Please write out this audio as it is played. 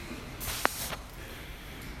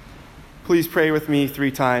Please pray with me 3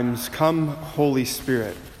 times. Come, Holy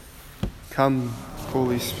Spirit. Come,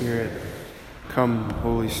 Holy Spirit. Come,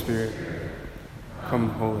 Holy Spirit.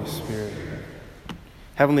 Come, Holy Spirit.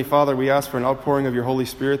 Heavenly Father, we ask for an outpouring of your Holy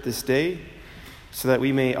Spirit this day so that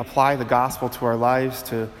we may apply the gospel to our lives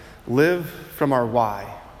to live from our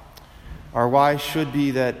why. Our why should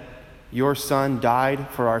be that your Son died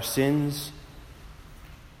for our sins,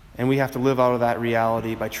 and we have to live out of that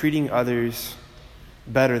reality by treating others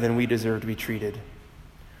better than we deserve to be treated.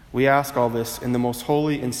 We ask all this in the most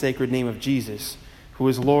holy and sacred name of Jesus, who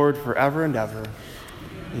is Lord forever and ever.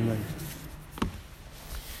 Amen.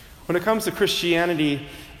 When it comes to Christianity,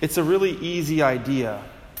 it's a really easy idea,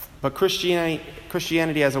 but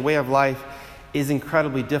Christianity as a way of life is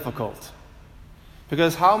incredibly difficult.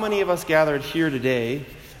 Because how many of us gathered here today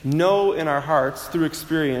know in our hearts through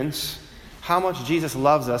experience how much Jesus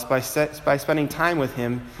loves us by spending time with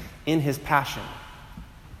him in his passion,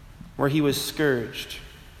 where he was scourged,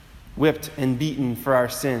 whipped and beaten for our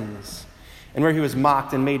sins, and where he was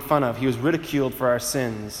mocked and made fun of. He was ridiculed for our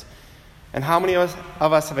sins. And how many of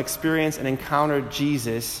us have experienced and encountered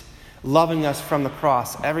Jesus loving us from the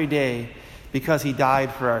cross every day because he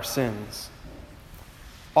died for our sins?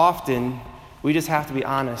 Often, we just have to be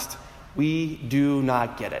honest. We do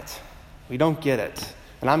not get it. We don't get it.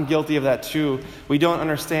 And I'm guilty of that too. We don't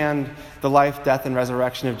understand the life, death, and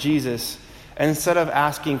resurrection of Jesus. And instead of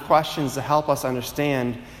asking questions to help us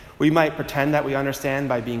understand, we might pretend that we understand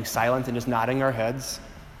by being silent and just nodding our heads.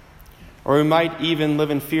 Or we might even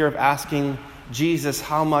live in fear of asking Jesus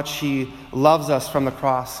how much he loves us from the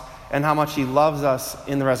cross and how much he loves us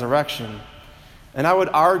in the resurrection. And I would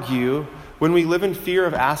argue, when we live in fear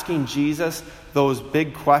of asking Jesus those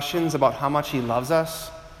big questions about how much he loves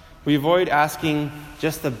us, we avoid asking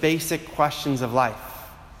just the basic questions of life.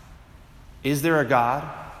 Is there a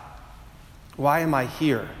God? Why am I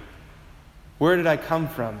here? Where did I come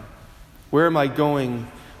from? Where am I going?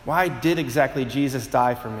 Why did exactly Jesus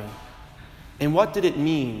die for me? And what did it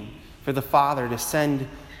mean for the Father to send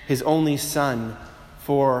his only Son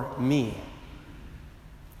for me?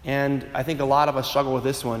 And I think a lot of us struggle with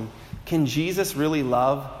this one. Can Jesus really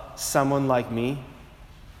love someone like me?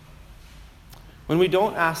 When we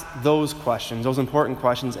don't ask those questions, those important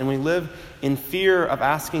questions, and we live in fear of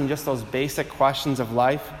asking just those basic questions of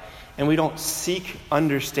life, and we don't seek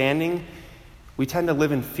understanding, we tend to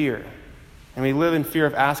live in fear. And we live in fear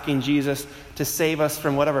of asking Jesus to save us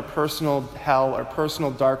from whatever personal hell or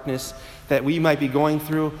personal darkness that we might be going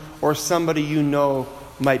through, or somebody you know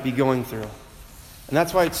might be going through. And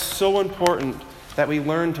that's why it's so important that we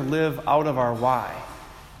learn to live out of our why.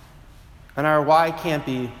 And our why can't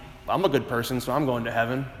be, I'm a good person, so I'm going to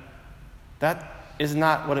heaven. That is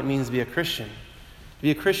not what it means to be a Christian. To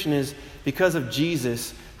be a Christian is because of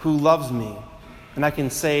Jesus who loves me. And I can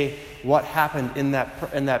say what happened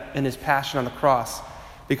in his passion on the cross.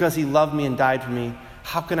 Because he loved me and died for me,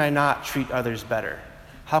 how can I not treat others better?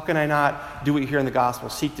 How can I not do what you hear in the gospel,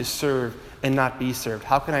 seek to serve and not be served?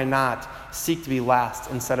 How can I not seek to be last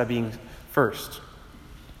instead of being first?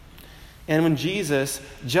 And when Jesus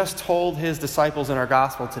just told his disciples in our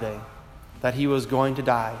gospel today that he was going to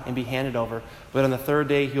die and be handed over, but on the 3rd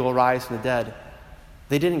day he will rise from the dead,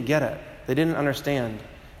 they didn't get it. They didn't understand.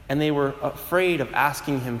 And they were afraid of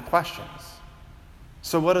asking him questions.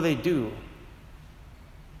 So what do?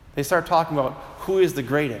 They start talking about who is the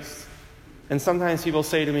greatest. And sometimes people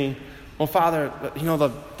say to me, well, Father,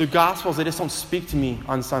 the Gospels, they just don't speak to me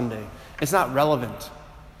on Sunday. It's not relevant.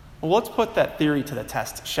 Well, let's put that theory to the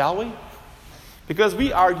test, shall we? Because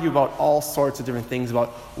we argue about all sorts of different things about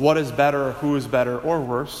what is better, or who is better, or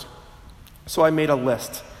worse. So I made a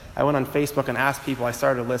list. I went on Facebook and asked people. I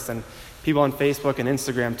started a list, and people on Facebook and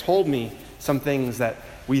Instagram told me some things that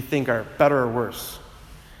we think are better or worse.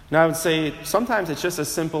 Now I would say sometimes it's just as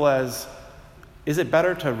simple as, is it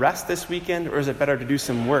better to rest this weekend or is it better to do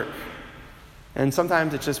some work? And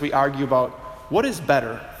sometimes it's just we argue about what is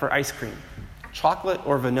better for ice cream, chocolate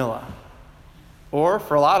or vanilla? Or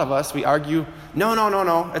for a lot of us, we argue,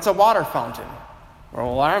 no, it's a water fountain. Or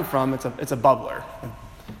where I'm from, it's a bubbler.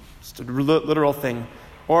 It's a literal thing.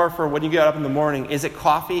 Or for when you get up in the morning, is it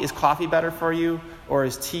coffee? Is coffee better for you? Or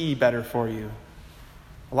is tea better for you?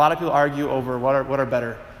 A lot of people argue over what are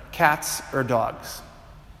better, cats or dogs.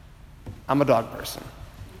 I'm a dog person.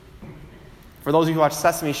 For those of you who watch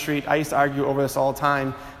Sesame Street, I used to argue over this all the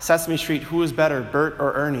time. Sesame Street, who is better, Bert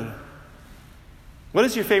or Ernie? What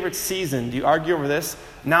is your favorite season? Do you argue over this?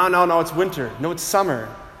 No, it's winter. No, it's summer,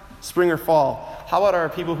 spring or fall. How about our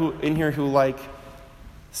people who like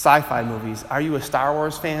sci-fi movies? Are you a Star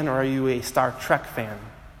Wars fan or are you a Star Trek fan?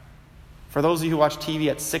 For those of you who watch TV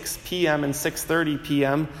at 6 p.m. and 6:30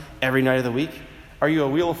 p.m. every night of the week, are you a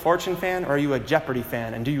Wheel of Fortune fan or are you a Jeopardy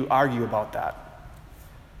fan? And do you argue about that?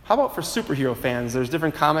 How about for superhero fans? There's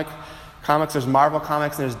different comics, there's Marvel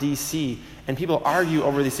comics, and there's DC. And people argue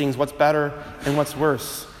over these things, what's better and what's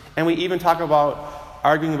worse. And we even talk about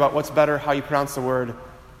arguing about what's better, how you pronounce the word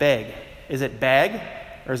bag. Is it bag,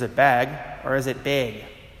 or is it bag, or is it bag?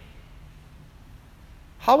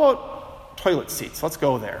 How about toilet seats? Let's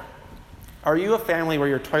go there. Are you a family where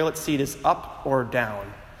your toilet seat is up or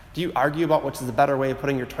down? Do you argue about which is the better way of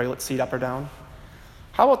putting your toilet seat up or down?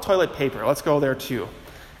 How about toilet paper? Let's go there too.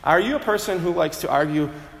 Are you a person who likes to argue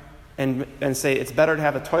and say it's better to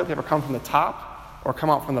have the toilet paper come from the top or come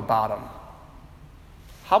out from the bottom?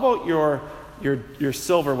 How about your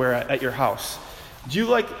silverware at your house? Do you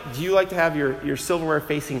like to have your silverware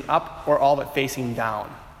facing up or all of it facing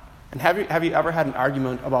down? And have you ever had an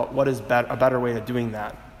argument about what is a better way of doing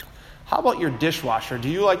that? How about your dishwasher? Do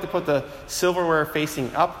you like to put the silverware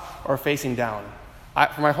facing up or facing down?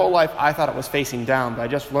 For my whole life, I thought it was facing down, but I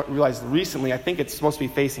just realized recently I think it's supposed to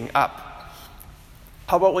be facing up.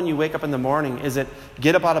 How about when you wake up in the morning? Is it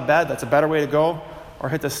get up out of bed, that's a better way to go, or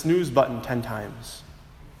hit the snooze button 10 times?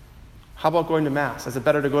 How about going to Mass? Is it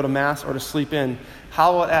better to go to Mass or to sleep in?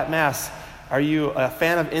 How about at Mass? Are you a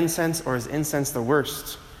fan of incense or is incense the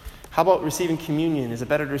worst? How about receiving communion? Is it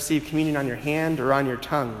better to receive communion on your hand or on your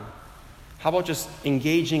tongue? How about just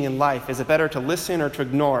engaging in life? Is it better to listen or to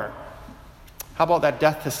ignore? How about that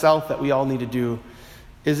death to self that we all need to do?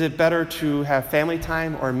 Is it better to have family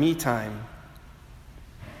time or me time?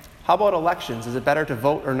 How about elections? Is it better to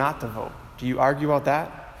vote or not to vote? Do you argue about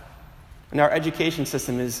that? In our education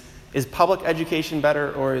system, is public education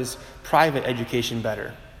better or is private education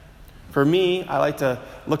better? For me, I like to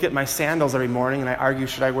look at my sandals every morning and I argue,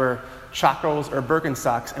 should I wear Chacos or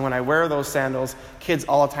Birkenstocks? And when I wear those sandals, kids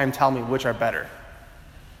all the time tell me which are better.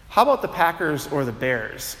 How about the Packers or the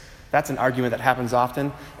Bears? That's an argument that happens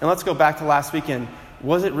often. And let's go back to last weekend.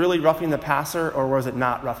 Was it really roughing the passer or was it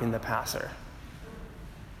not roughing the passer?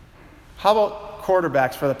 How about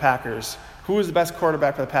quarterbacks for the Packers? Who is the best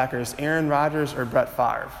quarterback for the Packers, Aaron Rodgers or Brett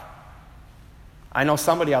Favre? I know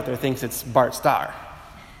somebody out there thinks it's Bart Starr.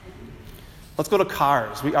 Let's go to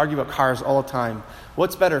cars. We argue about cars all the time.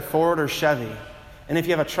 What's better, Ford or Chevy? And if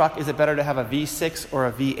you have a truck, is it better to have a V6 or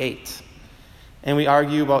a V8? And we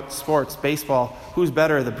argue about sports, baseball. Who's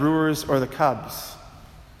better, the Brewers or the Cubs?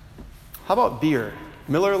 How about beer?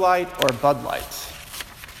 Miller Lite or Bud Light?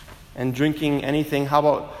 And drinking anything, how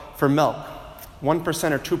about for milk?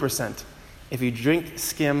 1% or 2%? If you drink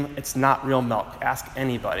skim, it's not real milk. Ask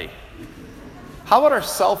anybody. How about our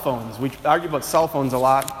cell phones? We argue about cell phones a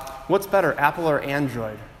lot. What's better, Apple or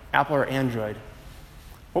Android? Apple or Android?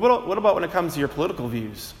 What about when it comes to your political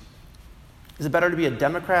views? Is it better to be a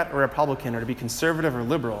Democrat or Republican or to be conservative or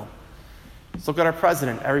liberal? Let's look at our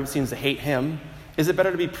president. Everyone seems to hate him. Is it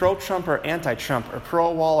better to be pro-Trump or anti-Trump or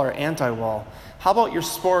pro-wall or anti-wall? How about your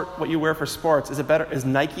sport, what you wear for sports? Is it better? Is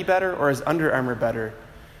Nike better or is Under Armour better?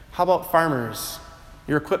 How about farmers?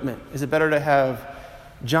 Your equipment. Is it better to have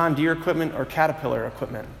John Deere equipment or Caterpillar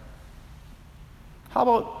equipment? How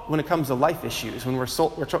about when it comes to life issues, when we're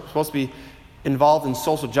supposed to be involved in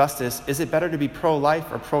social justice, is it better to be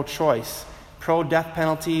pro-life or pro-choice, pro-death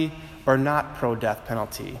penalty or not pro-death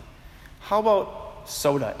penalty? How about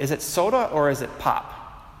soda? Is it soda or is it pop?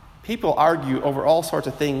 People argue over all sorts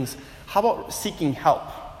of things. How about seeking help?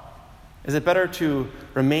 Is it better to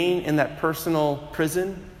remain in that personal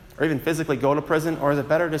prison or even physically go to prison, or is it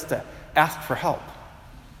better just to ask for help?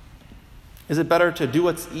 Is it better to do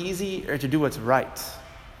what's easy or to do what's right?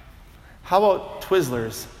 How about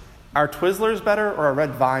Twizzlers? Are Twizzlers better or are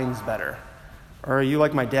red vines better? Or are you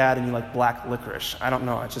like my dad and you like black licorice? I don't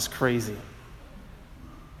know. It's just crazy.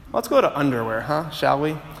 Let's go to underwear, shall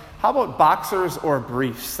we? How about boxers or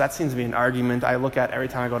briefs? That seems to be an argument I look at every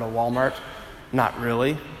time I go to Walmart. Not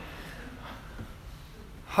really.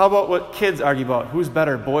 How about what kids argue about? Who's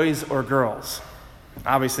better, boys or girls?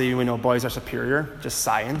 Obviously, we know boys are superior. Just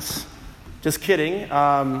science. Just kidding.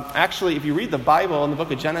 Actually, if you read the Bible in the book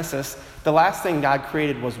of Genesis, the last thing God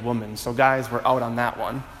created was woman. So guys, we're out on that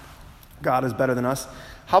one. God is better than us.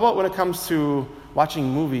 How about when it comes to watching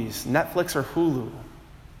movies, Netflix or Hulu?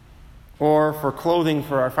 Or for clothing,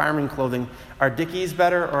 for our farming clothing, are Dickies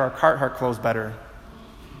better or are Carhartt clothes better?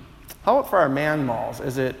 How about for our man malls?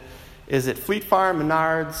 Is it Fleet Farm,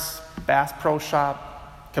 Menards, Bass Pro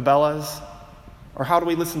Shop, Cabela's? Or how do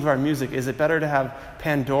we listen to our music? Is it better to have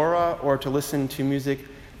Pandora or to listen to music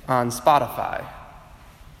on Spotify?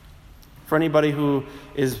 For anybody who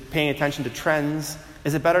is paying attention to trends,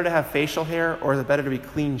 is it better to have facial hair or is it better to be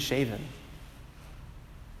clean shaven?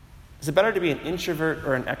 Is it better to be an introvert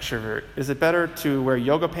or an extrovert? Is it better to wear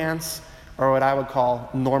yoga pants or what I would call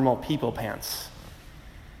normal people pants?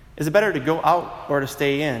 Is it better to go out or to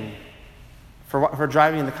stay in? For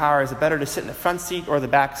driving in the car, is it better to sit in the front seat or the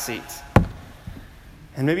back seat?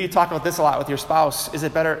 And maybe you talk about this a lot with your spouse. Is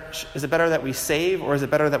it better that we save or is it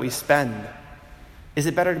better that we spend? Is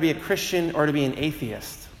it better to be a Christian or to be an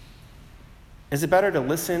atheist? Is it better to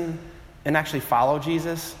listen and actually follow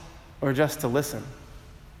Jesus or just to listen?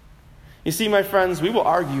 You see, my friends, we will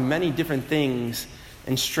argue many different things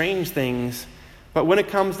and strange things, but when it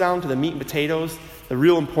comes down to the meat and potatoes, the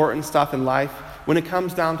real important stuff in life, when it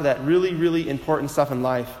comes down to that really, really important stuff in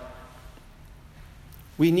life,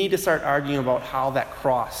 we need to start arguing about how that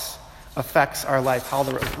cross affects our life, how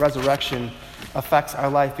the resurrection affects our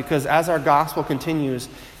life. Because as our gospel continues,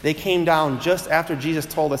 they came down just after Jesus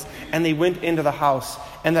told us, and they went into the house.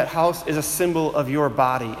 And that house is a symbol of your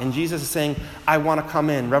body. And Jesus is saying, I want to come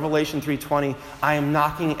in. Revelation 3:20, I am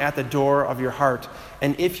knocking at the door of your heart.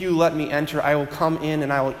 And if you let me enter, I will come in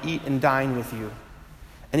and I will eat and dine with you.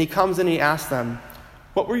 And he comes in and he asks them,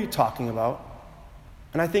 what were you talking about?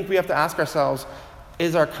 And I think we have to ask ourselves,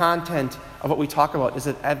 is our content of what we talk about, does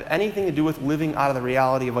it have anything to do with living out of the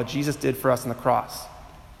reality of what Jesus did for us on the cross?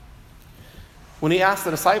 When he asked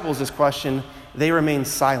the disciples this question, they remained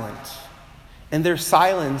silent. And their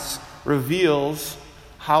silence reveals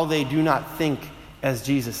how they do not think as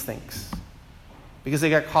Jesus thinks. Because they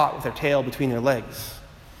got caught with their tail between their legs.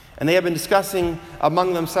 And they have been discussing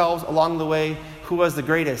among themselves along the way who was the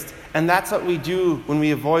greatest. And that's what we do when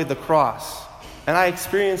we avoid the cross. And I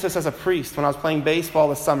experienced this as a priest when I was playing baseball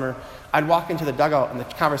this summer. I'd walk into the dugout and the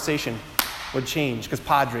conversation would change because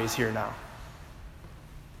Padre's here now.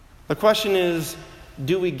 The question is,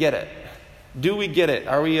 do we get it? Do we get it?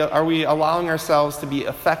 Are we allowing ourselves to be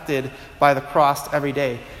affected by the cross every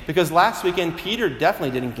day? Because last weekend, Peter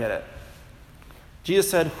definitely didn't get it. Jesus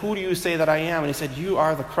said, who do you say that I am? And he said, you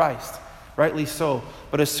are the Christ. Rightly so.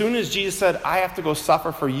 But as soon as Jesus said, I have to go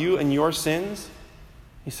suffer for you and your sins,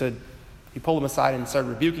 he pulled him aside and started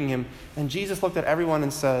rebuking him. And Jesus looked at everyone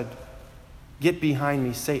and said, get behind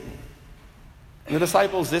me, Satan. And the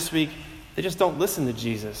disciples this week, they just don't listen to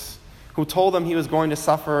Jesus, who told them he was going to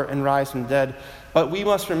suffer and rise from the dead. But we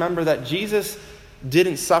must remember that Jesus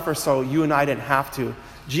didn't suffer so you and I didn't have to.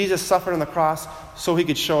 Jesus suffered on the cross so he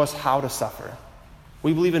could show us how to suffer.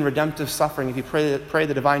 We believe in redemptive suffering. If you pray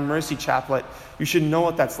the Divine Mercy Chaplet, you should know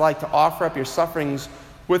what that's like, to offer up your sufferings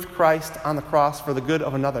with Christ on the cross for the good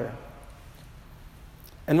of another.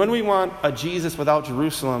 And when we want a Jesus without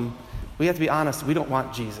Jerusalem, we have to be honest, we don't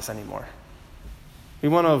want Jesus anymore. We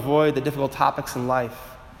want to avoid the difficult topics in life,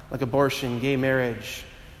 like abortion, gay marriage,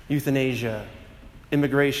 euthanasia,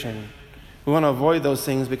 immigration. We want to avoid those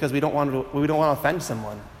things because we don't want to offend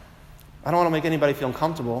someone. I don't want to make anybody feel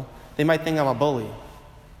uncomfortable. They might think I'm a bully.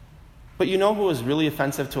 But you know who is really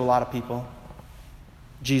offensive to a lot of people?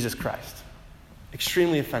 Jesus Christ.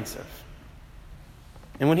 Extremely offensive.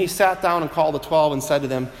 And when he sat down and called the 12 and said to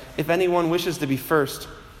them, if anyone wishes to be first,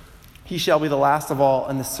 he shall be the last of all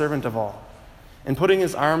and the servant of all. And putting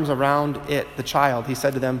his arms around the child, he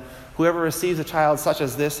said to them, whoever receives a child such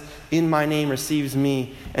as this in my name receives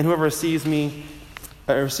me, and whoever receives me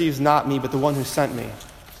receives not me, but the one who sent me.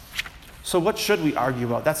 So what should we argue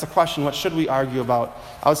about? That's the question. What should we argue about?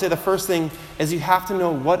 I would say the first thing is you have to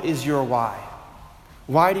know, what is your why?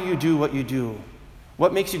 Why do you do what you do?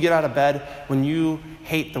 What makes you get out of bed when you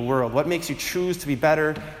hate the world? What makes you choose to be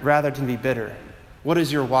better rather than be bitter? What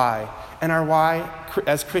is your why? And our why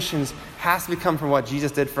as Christians has to come from what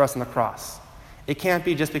Jesus did for us on the cross. It can't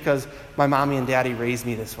be just because my mommy and daddy raised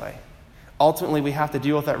me this way. Ultimately, we have to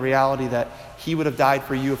deal with that reality that he would have died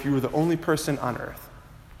for you if you were the only person on earth,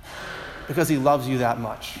 because he loves you that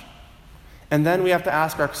much. And then we have to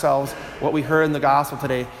ask ourselves what we heard in the gospel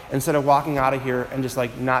today. Instead of walking out of here and just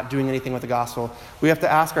not doing anything with the gospel, we have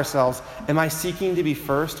to ask ourselves, am I seeking to be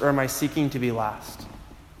first or am I seeking to be last?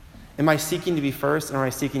 Am I seeking to be first or am I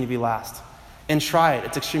seeking to be last? And try it.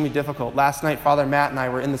 It's extremely difficult. Last night, Father Matt and I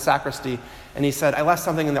were in the sacristy, and he said, I left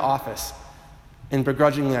something in the office. And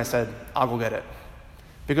begrudgingly, I said, I'll go get it.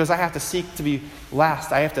 Because I have to seek to be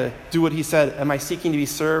last. I have to do what he said. Am I seeking to be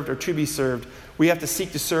served or to be served? We have to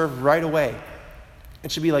seek to serve right away.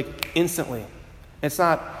 It should be instantly. It's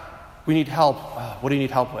not, we need help. What do you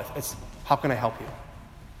need help with? It's, how can I help you?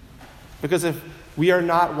 Because if we are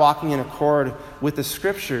not walking in accord with the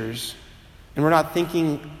scriptures, and we're not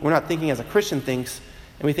thinking as a Christian thinks,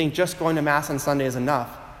 and we think just going to Mass on Sunday is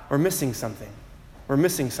enough, we're missing something. We're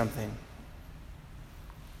missing something.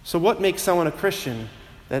 So what makes someone a Christian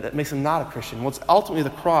that makes them not a Christian? Well, it's ultimately the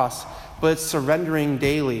cross, but it's surrendering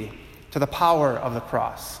daily to the power of the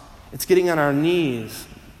cross. It's getting on our knees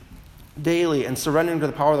daily and surrendering to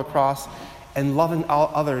the power of the cross and loving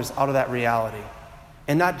others out of that reality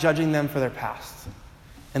and not judging them for their past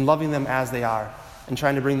and loving them as they are and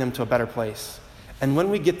trying to bring them to a better place. And when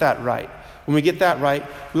we get that right,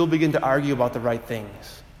 we'll begin to argue about the right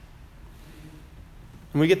things.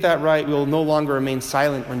 When we get that right, we will no longer remain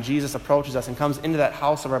silent when Jesus approaches us and comes into that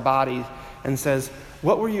house of our bodies and says,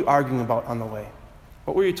 what were you arguing about on the way?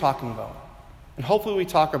 What were you talking about? And hopefully we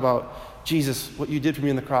talk about, Jesus, what you did for me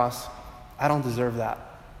on the cross, I don't deserve that.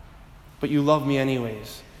 But you love me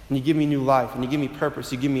anyways. And you give me new life, and you give me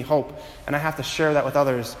purpose, you give me hope. And I have to share that with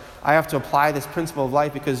others. I have to apply this principle of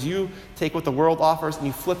life because you take what the world offers and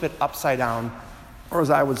you flip it upside down, or as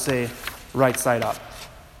I would say, right side up.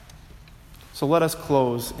 So let us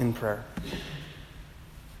close in prayer.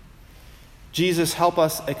 Jesus, help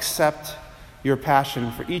us accept your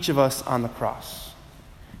passion for each of us on the cross.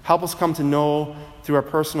 Help us come to know through our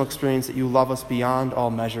personal experience that you love us beyond all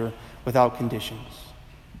measure, without conditions.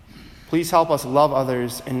 Please help us love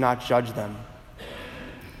others and not judge them.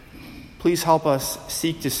 Please help us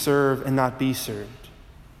seek to serve and not be served.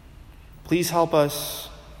 Please help us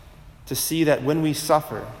to see that when we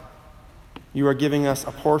suffer, you are giving us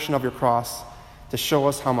a portion of your cross to show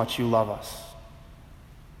us how much you love us.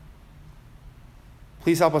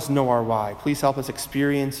 Please help us know our why. Please help us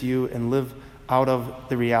experience you and live out of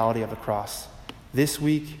the reality of the cross this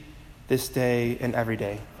week, this day, and every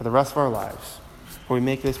day for the rest of our lives. For we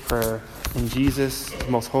make this prayer in Jesus'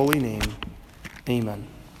 most holy name. Amen.